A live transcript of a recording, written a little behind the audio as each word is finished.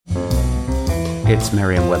It's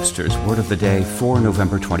Merriam-Webster's Word of the Day for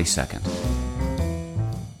November 22nd.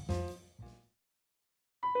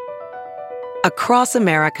 Across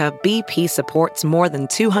America, BP supports more than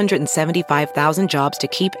 275,000 jobs to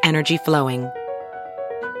keep energy flowing.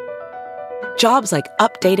 Jobs like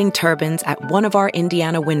updating turbines at one of our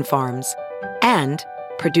Indiana wind farms and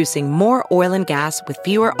producing more oil and gas with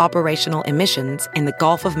fewer operational emissions in the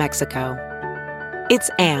Gulf of Mexico. It's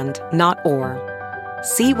and, not or.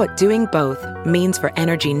 See what doing both means for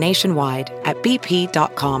energy nationwide at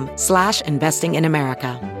bp.com/investing in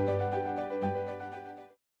America.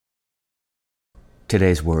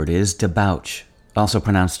 Today's word is debouch, also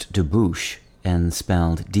pronounced debouch and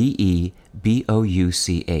spelled debouch.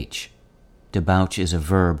 Debouch is a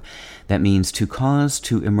verb that means to cause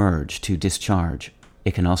to emerge, to discharge.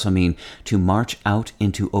 It can also mean to march out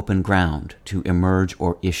into open ground, to emerge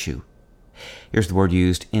or issue. Here's the word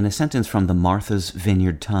used in a sentence from the Martha's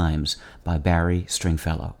Vineyard Times by Barry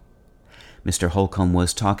Stringfellow. Mr. Holcomb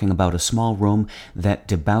was talking about a small room that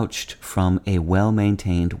debouched from a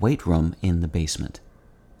well-maintained weight room in the basement.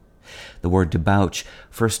 The word debouch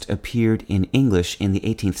first appeared in English in the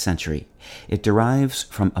 18th century. It derives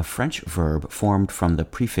from a French verb formed from the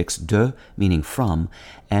prefix de, meaning from,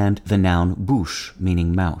 and the noun bouche,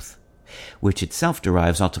 meaning mouth, which itself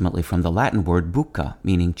derives ultimately from the Latin word bucca,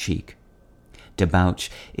 meaning cheek. Debouch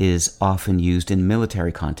is often used in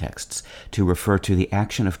military contexts to refer to the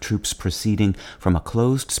action of troops proceeding from a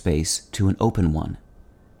closed space to an open one.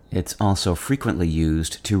 It's also frequently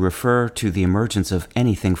used to refer to the emergence of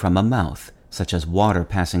anything from a mouth, such as water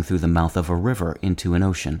passing through the mouth of a river into an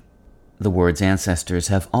ocean. The word's ancestors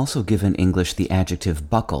have also given English the adjective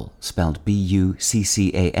buccal, spelled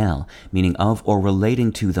buccal, meaning of or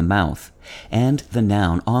relating to the mouth, and the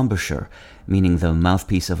noun embouchure, meaning the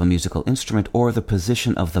mouthpiece of a musical instrument or the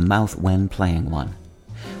position of the mouth when playing one.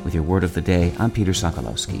 With your Word of the Day, I'm Peter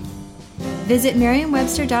Sokolowski. Visit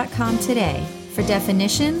Merriam-Webster.com today for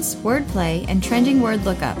definitions, wordplay, and trending word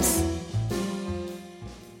lookups.